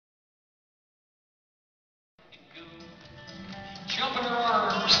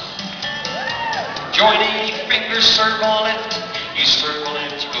joining fingers circle left. You circle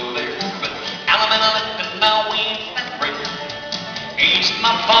left, you go there. But Alabama left and now we ain't that great. He's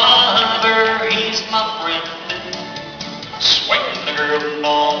my father, he's my friend. Swing the girl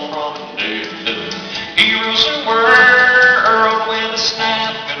along from day to day. He rules the world with a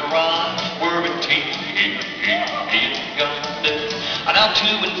snap and a rod. We're a team, gun dead. Now 2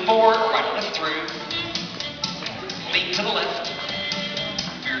 and 4, right on left through. Lean to the left,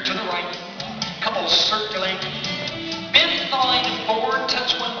 veer to the right. Couple circling. Bend the line to 4,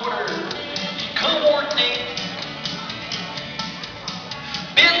 touch 1/4. Coordinate.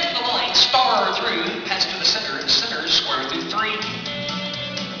 Bend the line, star through, pass to the center, square through 3.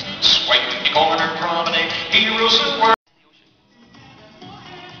 Swing the corner, promenade, he rules the world.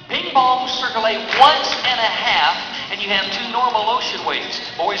 Ping pong circulate 1.5, and you have 2 normal ocean waves.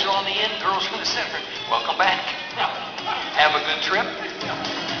 Boys are on the end, girls are in the center. Welcome back. Have a good trip.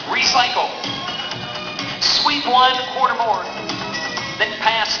 Recycle. Sweep 1/4 more. Then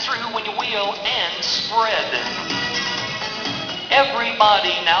pass through when you wheel and spread.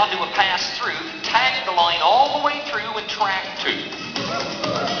 Everybody now do a pass through, tag the line all the way through and track 2.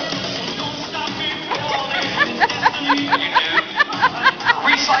 You do.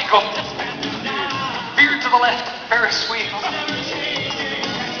 Recycle. Veer to the left, Ferris wheel.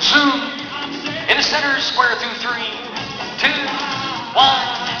 Zoom. In the center, square through 3, 2, 1.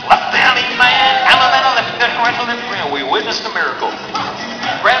 Left alley man, Alabama left, right to left rail. We witnessed a miracle.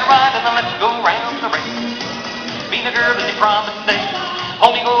 Grab right and the left, go round the ring. Meet a girl in the promenade.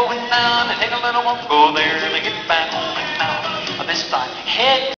 Only going down and take a little walk. Go there and get back on it now. This time,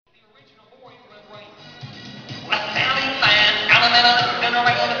 head. Left alley man, Alabama left and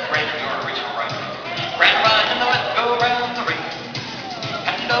right on the ring. Your original right. Grab right and the left, go round the ring.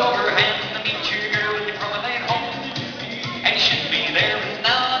 Hand over hand to meet your girl in the promenade home. And you should be there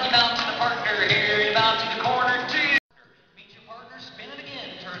now. You're bound to the partner here. You're bound to the corner too. Meet your partner, spin it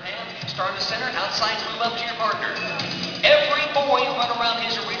again. Turn hand, start in the center, outside, move up to your partner.